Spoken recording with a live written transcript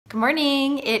Good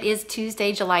morning. It is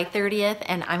Tuesday, July 30th,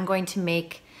 and I'm going to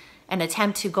make an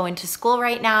attempt to go into school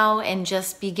right now and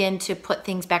just begin to put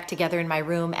things back together in my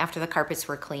room after the carpets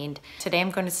were cleaned. Today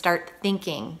I'm going to start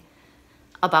thinking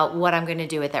about what I'm going to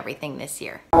do with everything this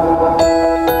year.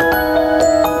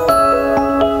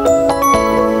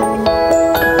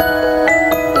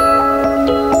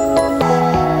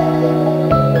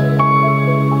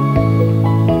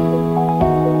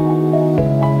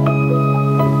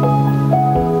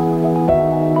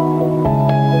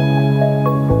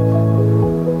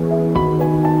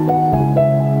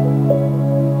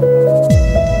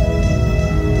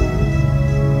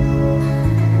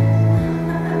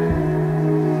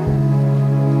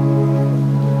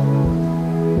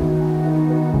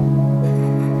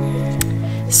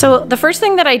 So the first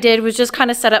thing that I did was just kind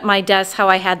of set up my desks how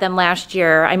I had them last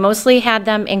year. I mostly had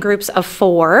them in groups of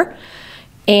 4.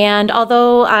 And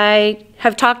although I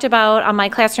have talked about on my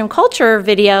classroom culture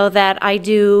video that I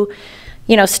do,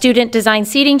 student design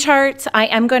seating charts, I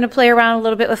am going to play around a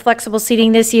little bit with flexible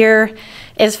seating this year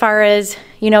as far as,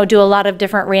 do a lot of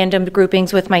different random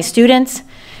groupings with my students,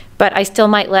 but I still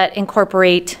might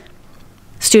incorporate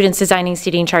students designing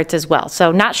seating charts as well.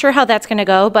 So not sure how that's going to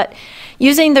go, but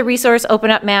using the resource Open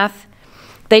Up Math,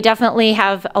 they definitely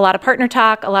have a lot of partner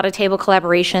talk, a lot of table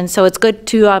collaboration, so it's good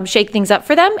to shake things up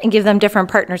for them and give them different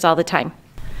partners all the time.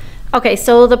 Okay,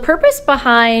 so the purpose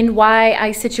behind why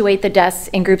I situate the desks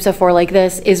in groups of 4 like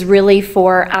this is really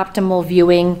for optimal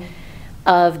viewing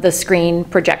of the screen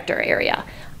projector area.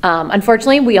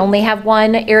 Unfortunately, we only have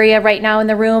one area right now in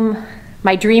the room.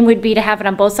 My dream would be to have it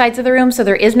on both sides of the room, so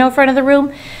there is no front of the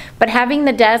room. But having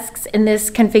the desks in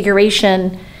this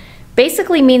configuration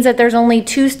basically means that there's only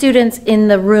 2 students in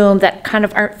the room that kind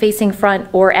of aren't facing front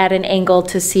or at an angle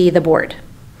to see the board.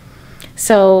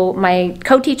 So my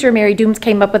co-teacher, Mary Dooms,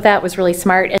 came up with that. It was really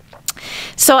smart.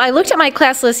 So I looked at my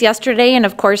class list yesterday, and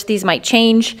of course these might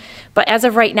change, but as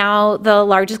of right now, the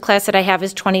largest class that I have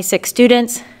is 26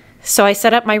 students. So I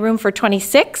set up my room for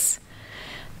 26.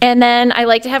 And then I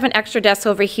like to have an extra desk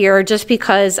over here just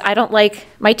because I don't like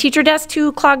my teacher desk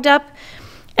too clogged up.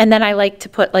 And then I like to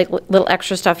put little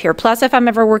extra stuff here. Plus, if I'm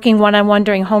ever working one-on-one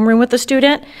during homeroom with a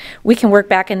student, we can work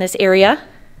back in this area.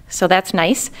 So that's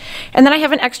nice. And then I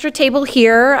have an extra table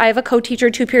here. I have a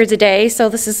co-teacher 2 periods a day, so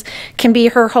this can be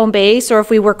her home base, or if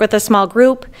we work with a small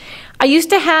group. I used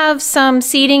to have some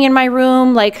seating in my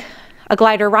room, like a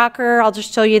glider rocker. I'll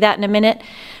just show you that in a minute.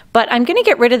 But I'm going to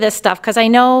get rid of this stuff because I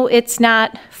know it's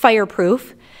not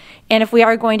fireproof. And if we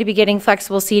are going to be getting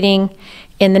flexible seating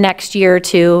in the next year or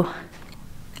 2,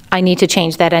 I need to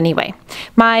change that anyway.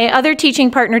 My other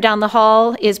teaching partner down the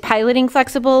hall is piloting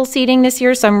flexible seating this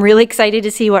year, so I'm really excited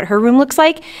to see what her room looks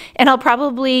like. And I'll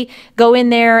probably go in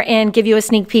there and give you a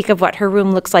sneak peek of what her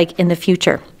room looks like in the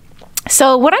future.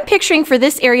 So what I'm picturing for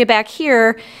this area back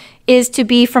here is to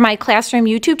be for my classroom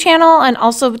YouTube channel and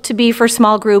also to be for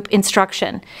small group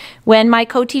instruction. When my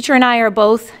co-teacher and I are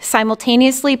both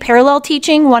simultaneously parallel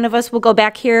teaching, one of us will go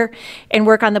back here and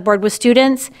work on the board with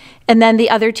students, and then the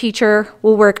other teacher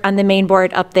will work on the main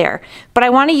board up there. But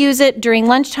I want to use it during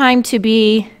lunchtime to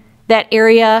be that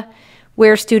area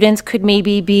where students could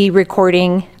maybe be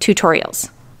recording tutorials.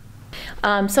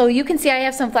 So you can see I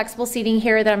have some flexible seating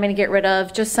here that I'm going to get rid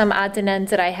of, just some odds and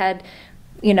ends that I had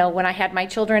when I had my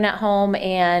children at home,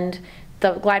 and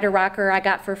the glider rocker I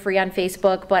got for free on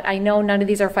Facebook, but I know none of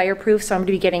these are fireproof, so I'm going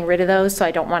to be getting rid of those, so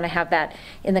I don't want to have that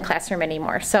in the classroom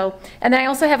anymore. So, and then I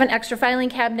also have an extra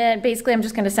filing cabinet. Basically, I'm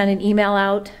just going to send an email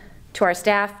out to our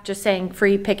staff just saying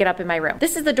free, pick it up in my room.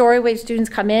 This is the doorway students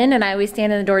come in, and I always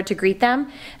stand in the door to greet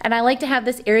them. And I like to have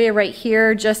this area right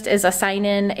here just as a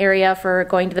sign-in area for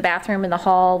going to the bathroom in the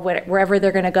hall, wherever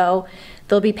they're going to go.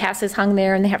 There'll be passes hung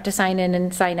there and they have to sign in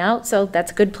and sign out, so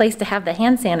that's a good place to have the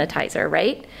hand sanitizer,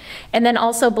 right? And then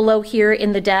also below here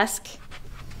in the desk,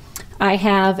 I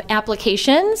have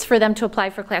applications for them to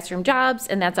apply for classroom jobs,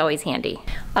 and that's always handy.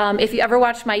 If you ever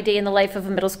watched my day in the life of a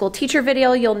middle school teacher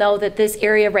video, you'll know that this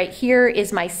area right here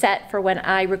is my set for when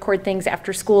I record things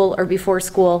after school or before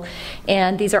school.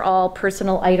 And these are all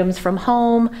personal items from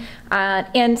home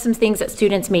and some things that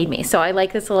students made me. So I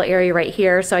like this little area right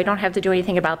here, so I don't have to do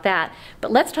anything about that.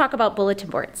 But let's talk about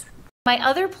bulletin boards. My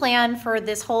other plan for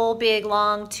this whole big,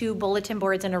 long 2 bulletin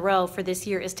boards in a row for this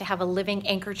year is to have a living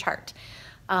anchor chart.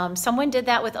 Someone did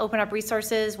that with Open Up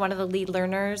Resources, one of the lead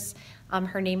learners.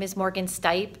 Her name is Morgan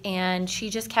Stipe, and she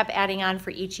just kept adding on for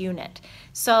each unit.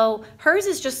 So hers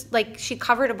is just like she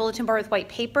covered a bulletin board with white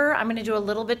paper. I'm going to do a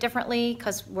little bit differently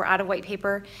because we're out of white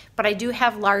paper, but I do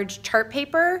have large chart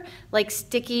paper, like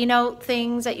sticky note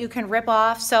things that you can rip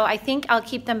off. So I think I'll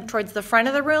keep them towards the front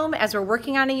of the room as we're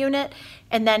working on a unit,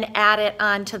 and then add it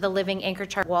onto the living anchor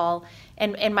chart wall.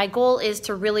 And my goal is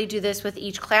to really do this with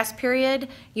each class period,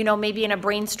 you know, maybe in a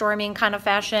brainstorming kind of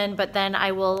fashion, but then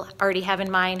I will already have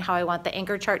in mind how I want the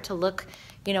anchor chart to look,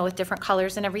 you know, with different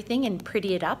colors and everything, and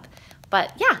pretty it up.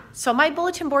 But yeah, so my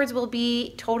bulletin boards will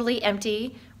be totally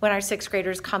empty when our 6th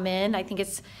graders come in. I think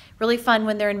it's really fun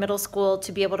when they're in middle school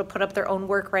to be able to put up their own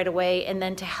work right away and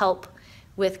then to help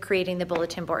with creating the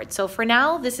bulletin board. So for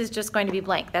now, this is just going to be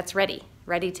blank. That's ready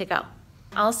to go.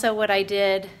 Also, what I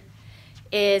did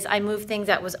is I moved things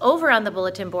that was over on the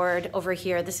bulletin board over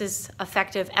here. This is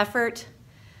effective effort,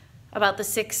 about the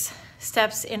 6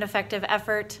 steps in effective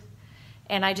effort.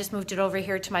 And I just moved it over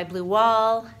here to my blue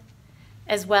wall,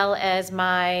 as well as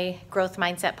my growth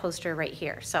mindset poster right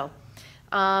here. So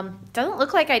doesn't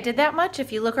look like I did that much.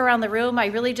 If you look around the room, I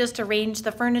really just arranged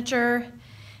the furniture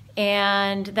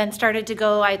and then started to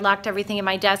go. I locked everything in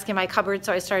my desk and my cupboard,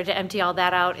 so I started to empty all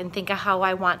that out and think of how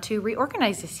I want to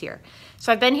reorganize this year.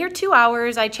 So I've been here 2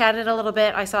 hours. I chatted a little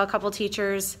bit. I saw a couple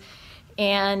teachers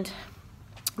and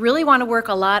really want to work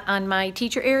a lot on my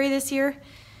teacher area this year.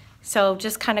 So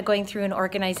just kind of going through and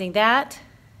organizing that.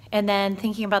 And then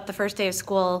thinking about the first day of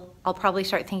school, I'll probably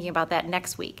start thinking about that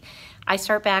next week. I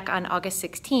start back on August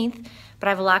 16th, but I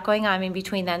have a lot going on in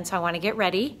between then, so I want to get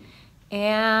ready.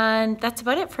 And that's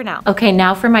about it for now. Okay,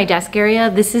 now for my desk area.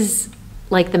 This is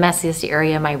like the messiest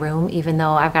area in my room, even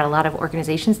though I've got a lot of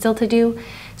organization still to do.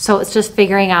 So it's just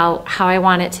figuring out how I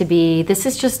want it to be. This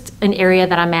is just an area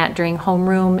that I'm at during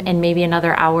homeroom and maybe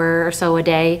another hour or so a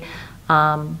day.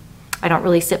 I don't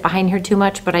really sit behind here too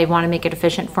much, but I want to make it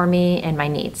efficient for me and my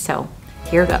needs. So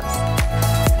here goes.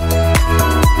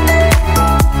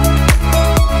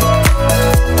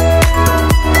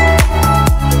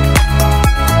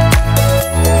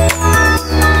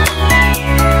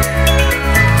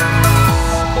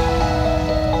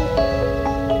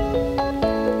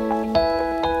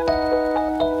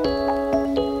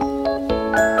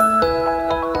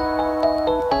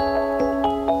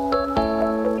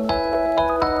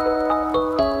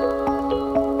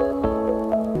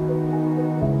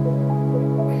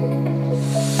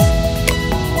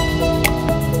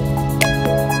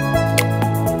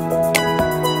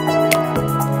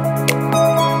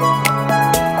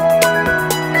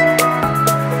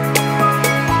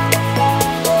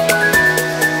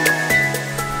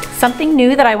 Something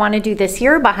new that I want to do this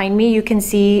year, behind me you can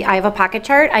see I have a pocket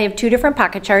chart. I have 2 different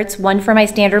pocket charts, one for my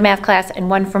standard math class and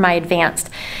one for my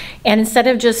advanced. And instead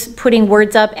of just putting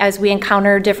words up as we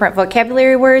encounter different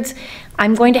vocabulary words,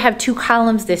 I'm going to have 2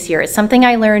 columns this year. It's something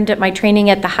I learned at my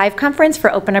training at the Hive Conference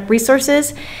for Open Up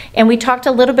Resources. And we talked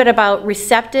a little bit about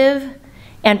receptive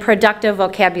and productive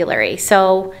vocabulary.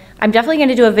 So I'm definitely going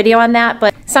to do a video on that,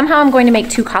 but somehow I'm going to make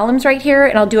 2 columns right here,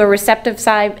 and I'll do a receptive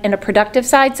side and a productive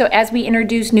side. So as we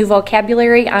introduce new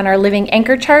vocabulary on our living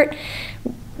anchor chart,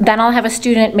 then I'll have a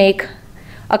student make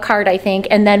a card, I think,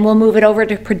 and then we'll move it over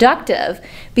to productive,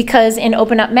 because in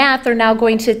Open Up Math, they're now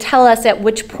going to tell us at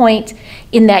which point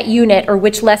in that unit or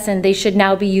which lesson they should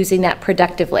now be using that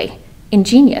productively.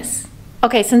 Ingenious.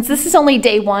 Okay, since this is only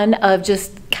day 1 of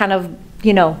just kind of,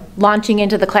 you know, launching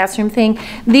into the classroom thing,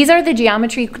 these are the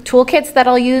geometry toolkits that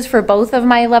I'll use for both of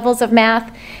my levels of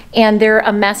math, and they're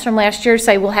a mess from last year,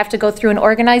 so I will have to go through and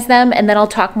organize them, and then I'll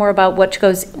talk more about what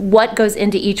goes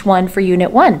into each one for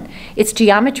Unit 1. It's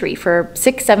geometry for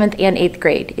 6th, 7th, and 8th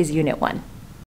grade is Unit 1.